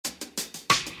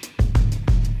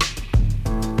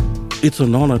It's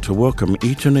an honour to welcome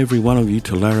each and every one of you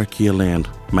to Larrakia land.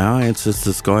 May our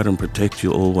ancestors guide and protect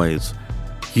you always.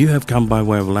 You have come by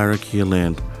way of Larrakia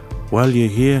land. While you're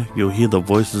here, you'll hear the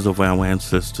voices of our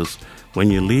ancestors.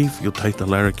 When you leave, you'll take the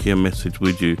Larrakia message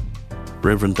with you.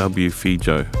 Reverend W.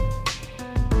 Fijo.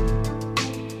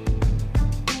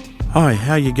 Hi,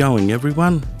 how you going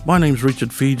everyone? My name's Richard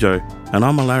Fijo, and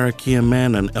I'm a Larrakia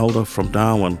man and elder from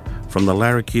Darwin, from the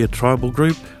Larrakia tribal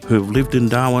group who have lived in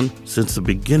Darwin since the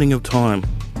beginning of time.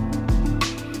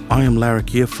 I am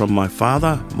Larrakia from my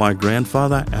father, my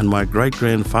grandfather and my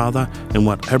great-grandfather in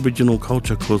what Aboriginal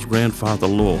culture calls grandfather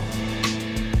law.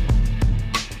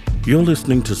 You're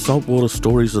listening to Saltwater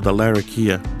Stories of the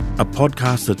Larrakia, a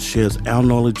podcast that shares our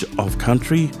knowledge of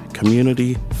country,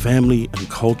 community, family and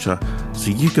culture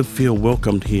so you can feel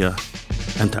welcomed here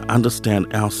and to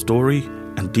understand our story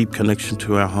and deep connection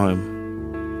to our home.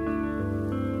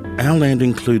 Our land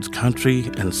includes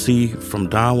country and sea from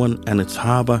Darwin and its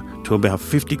harbour to about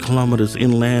 50 kilometres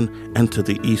inland and to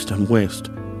the east and west.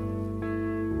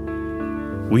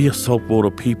 We are Saltwater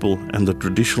People and the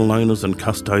traditional owners and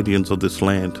custodians of this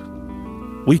land.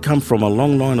 We come from a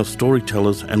long line of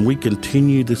storytellers and we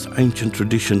continue this ancient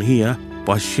tradition here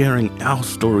by sharing our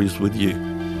stories with you.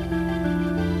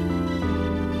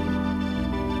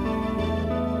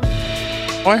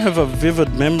 I have a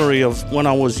vivid memory of when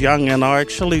I was young and I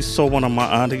actually saw one of my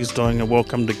aunties doing a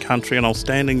welcome to country and I was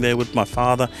standing there with my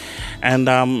father and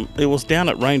it was down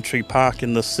at Raintree Park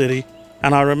in the city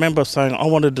and I remember saying I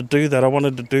wanted to do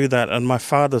that and my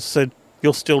father said,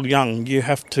 "You're still young, you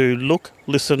have to look,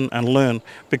 listen and learn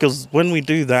because when we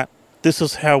do that, this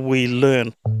is how we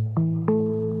learn."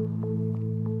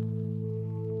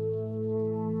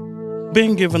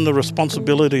 Being given the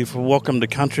responsibility for Welcome to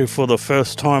Country for the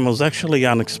first time was actually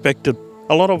unexpected.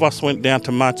 A lot of us went down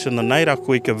to march in the Naidak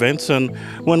Week events and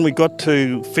when we got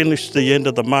to finish the end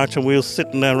of the march and we were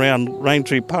sitting around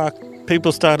Raintree Park,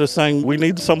 people started saying, "We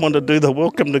need someone to do the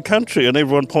Welcome to Country," and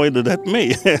everyone pointed at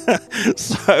me.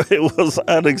 So it was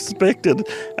unexpected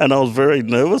and I was very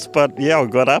nervous, but yeah, I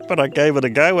got up and I gave it a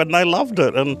go and they loved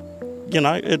it and, you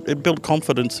know, it built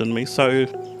confidence in me, so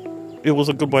it was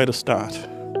a good way to start.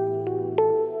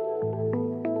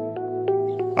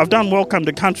 I've done Welcome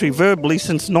to Country verbally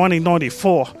since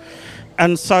 1994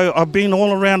 and so I've been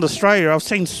all around Australia. I've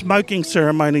seen smoking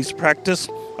ceremonies practiced.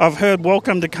 I've heard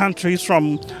Welcome to Countries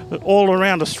from all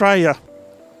around Australia.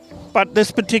 But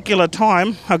this particular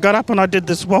time, I got up and I did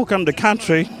this Welcome to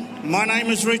Country. My name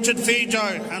is Richard Fijo.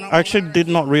 And I actually did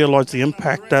not realise the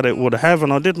impact that it would have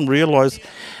and I didn't realise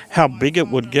how big it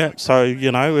would get. So,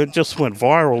 you know, it just went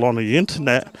viral on the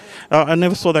internet. I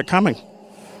never saw that coming.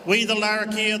 We, the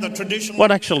Larrakia, the traditional... What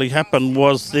actually happened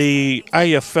was the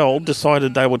AFL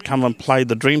decided they would come and play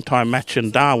the Dreamtime match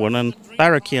in Darwin and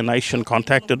Larrakia Nation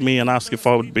contacted me and asked if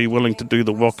I would be willing to do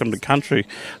the Welcome to Country.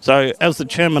 So as the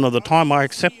chairman of the time, I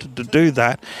accepted to do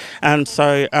that. And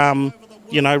so,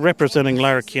 you know, representing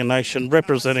Larrakia Nation,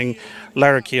 representing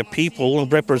Larrakia people,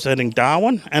 representing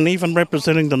Darwin, and even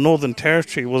representing the Northern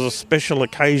Territory was a special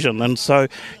occasion. And so,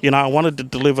 you know, I wanted to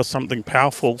deliver something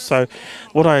powerful. So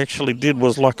what I actually did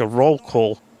was like a roll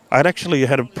call. I'd actually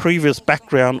had a previous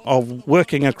background of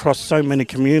working across so many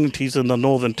communities in the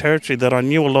Northern Territory that I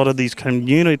knew a lot of these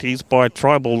communities by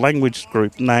tribal language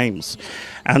group names.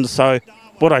 And so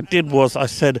what I did was I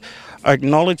said, I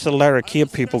acknowledge the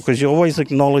Larrakia people because you always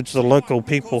acknowledge the local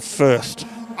people first.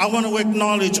 I want to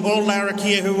acknowledge all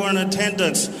Larrakia who were in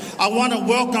attendance. I want to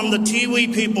welcome the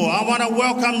Tiwi people. I want to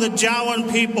welcome the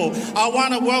Jawan people. I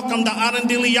want to welcome the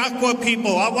Arandiliyakwa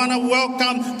people. I want to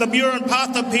welcome the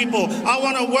Buranpatha people. I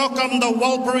want to welcome the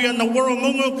Walpuri and the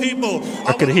Wurrumungu people.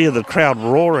 I could hear the crowd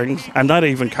roaring and that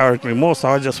even encouraged me more, so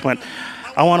I just went,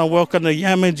 I want to welcome the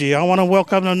Yamaji, I want to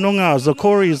welcome the Noongas, the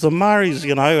Koris, the Maris,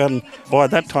 you know, and by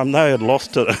that time they had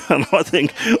lost it and I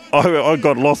think I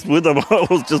got lost with them. I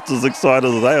was just as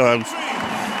excited as they were.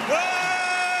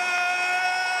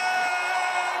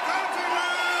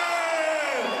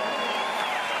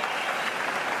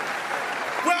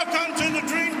 Welcome to the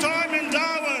Dreamtime in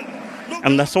Darwin.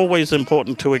 And that's always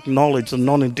important to acknowledge the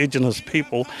non-Indigenous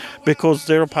people because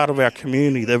they're a part of our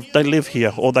community. They live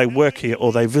here or they work here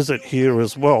or they visit here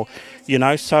as well, you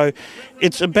know, so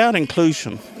it's about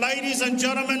inclusion. Ladies and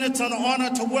gentlemen, it's an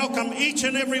honour to welcome each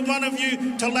and every one of you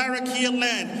to Larrakia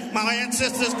land. May my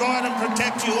ancestors guide and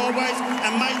protect you always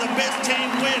and may the best team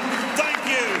win. Thank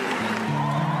you.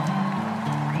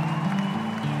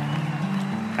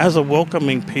 As a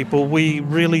welcoming people, we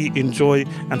really enjoy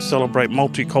and celebrate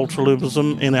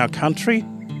multiculturalism in our country.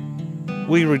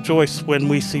 We rejoice when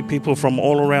we see people from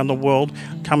all around the world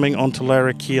coming onto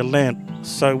Larrakia land.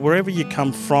 So wherever you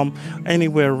come from,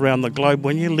 anywhere around the globe,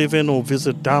 when you live in or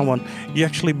visit Darwin, you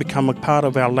actually become a part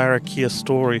of our Larrakia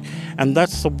story. And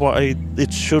that's the way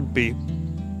it should be.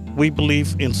 We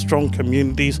believe in strong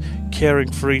communities,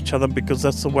 caring for each other, because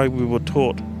that's the way we were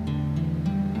taught.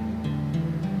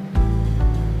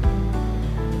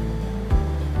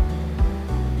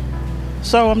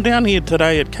 So I'm down here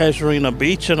today at Casuarina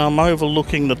Beach and I'm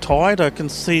overlooking the tide. I can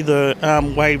see the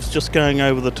waves just going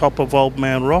over the top of Old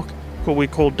Man Rock, what we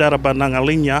call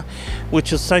Darabanangalinya,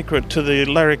 which is sacred to the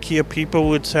Larrakia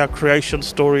people. It's our creation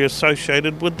story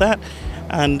associated with that,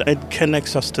 and it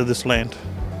connects us to this land.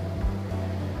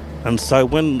 And so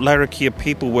when Larrakia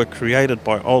people were created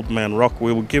by Old Man Rock,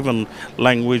 we were given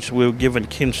language, we were given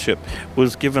kinship, we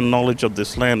was given knowledge of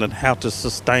this land and how to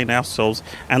sustain ourselves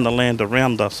and the land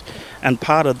around us. And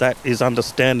part of that is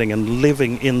understanding and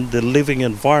living in the living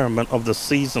environment of the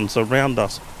seasons around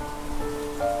us.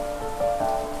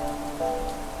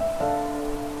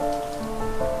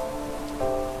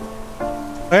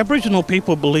 Aboriginal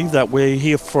people believe that we're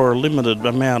here for a limited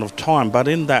amount of time, but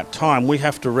in that time we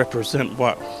have to represent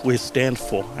what we stand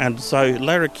for. And so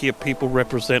Larrakia people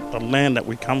represent the land that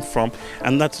we come from,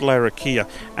 and that's Larrakia.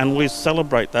 And we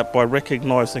celebrate that by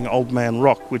recognising Old Man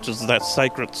Rock, which is that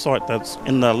sacred site that's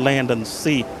in the land and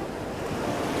sea.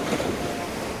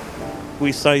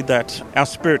 We say that our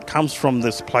spirit comes from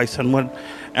this place, and when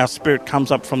our spirit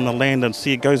comes up from the land and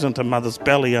sea, it goes into Mother's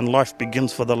belly and life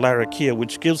begins for the Larrakia,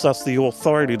 which gives us the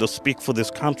authority to speak for this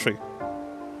country.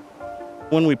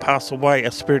 When we pass away,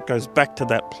 our spirit goes back to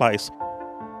that place,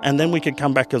 and then we can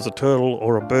come back as a turtle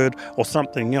or a bird or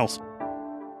something else.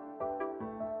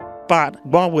 But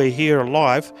while we're here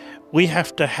alive, we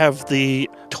have to have the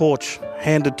torch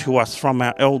handed to us from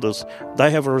our elders.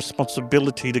 They have a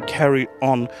responsibility to carry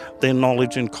on their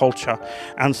knowledge and culture.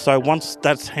 And so once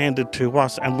that's handed to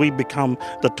us and we become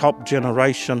the top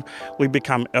generation, we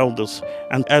become elders.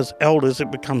 And as elders, it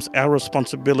becomes our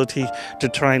responsibility to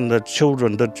train the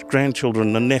children, the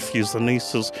grandchildren, the nephews, the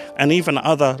nieces, and even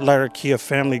other Larrakia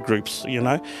family groups,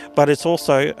 But it's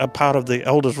also a part of the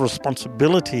elders'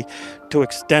 responsibility to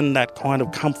extend that kind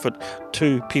of comfort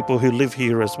to people who live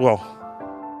here as well.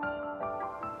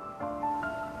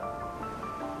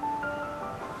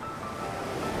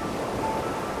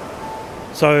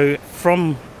 So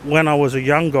from when I was a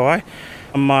young guy,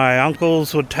 my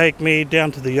uncles would take me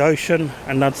down to the ocean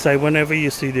and they'd say, whenever you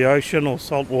see the ocean or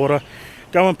salt water,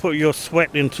 go and put your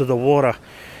sweat into the water.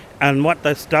 And what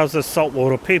this does as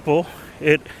Saltwater People,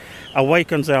 it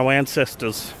awakens our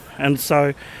ancestors. And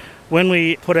so when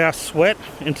we put our sweat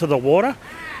into the water,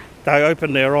 they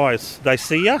open their eyes. They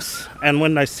see us, and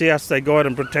when they see us, they guide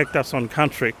and protect us on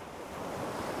country.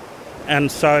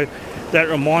 And so that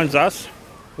reminds us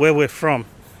where we're from,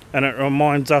 and it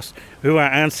reminds us who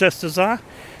our ancestors are,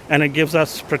 and it gives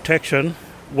us protection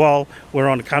while we're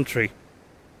on country.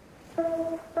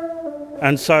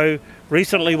 And so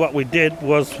recently what we did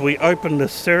was we opened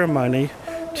this ceremony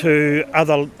to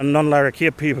other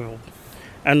non-Larrakia people.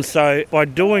 And so by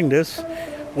doing this,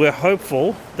 we're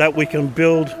hopeful that we can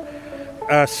build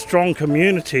a strong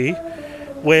community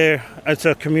where it's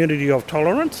a community of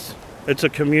tolerance, it's a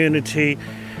community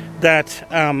that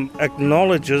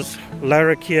acknowledges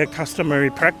Larrakia customary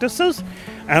practices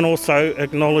and also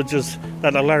acknowledges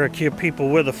that the Larrakia people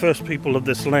were the first people of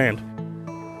this land.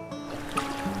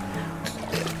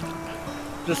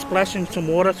 Just splashing some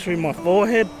water through my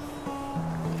forehead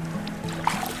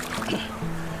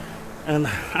and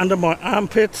under my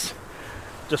armpits,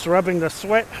 just rubbing the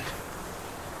sweat,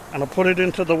 and I put it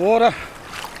into the water,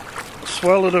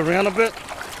 swirl it around a bit,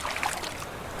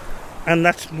 and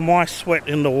that's my sweat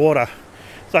in the water.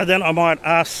 So then I might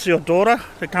ask your daughter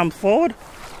to come forward,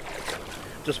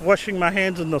 just washing my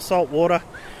hands in the salt water,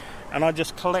 and I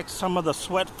just collect some of the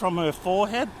sweat from her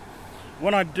forehead.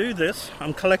 When I do this,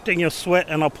 I'm collecting your sweat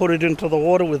and I put it into the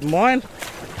water with mine,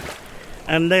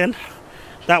 and then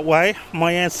that way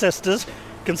my ancestors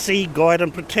can see, guide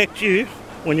and protect you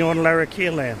when you're on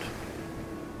Larrakia land.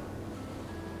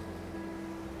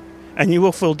 And you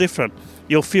will feel different.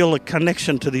 You'll feel a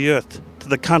connection to the earth, to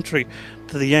the country,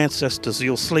 to the ancestors.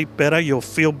 You'll sleep better, you'll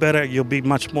feel better, you'll be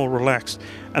much more relaxed.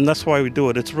 And that's why we do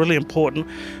it. It's really important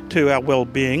to our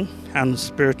well-being and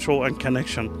spiritual and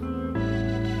connection.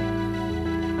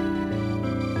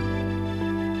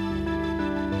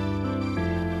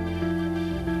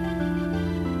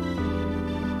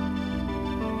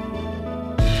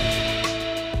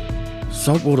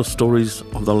 Saltwater Stories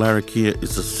of the Larrakia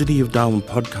is a City of Darwin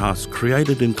podcast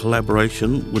created in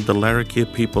collaboration with the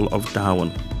Larrakia people of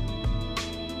Darwin.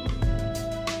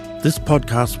 This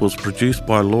podcast was produced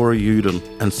by Laura Uden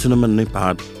and Cinnamon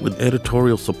Nippard with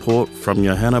editorial support from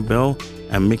Johanna Bell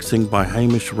and mixing by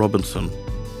Hamish Robinson.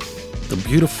 The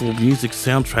beautiful music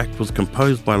soundtrack was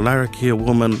composed by Larrakia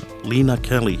woman Lena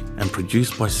Kelly and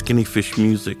produced by Skinny Fish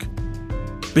Music.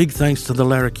 Big thanks to the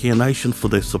Larrakia Nation for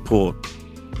their support.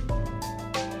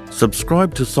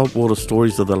 Subscribe to Saltwater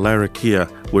Stories of the Larrakia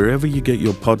wherever you get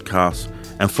your podcasts,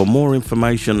 and for more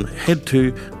information head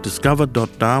to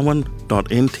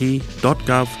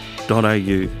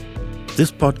discover.darwin.nt.gov.au.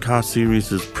 This podcast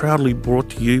series is proudly brought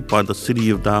to you by the City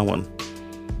of Darwin.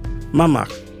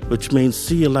 Mamak, which means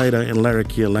see you later in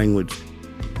Larrakia language.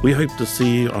 We hope to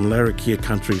see you on Larrakia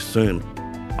country soon.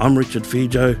 I'm Richard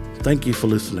Fijo. Thank you for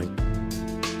listening.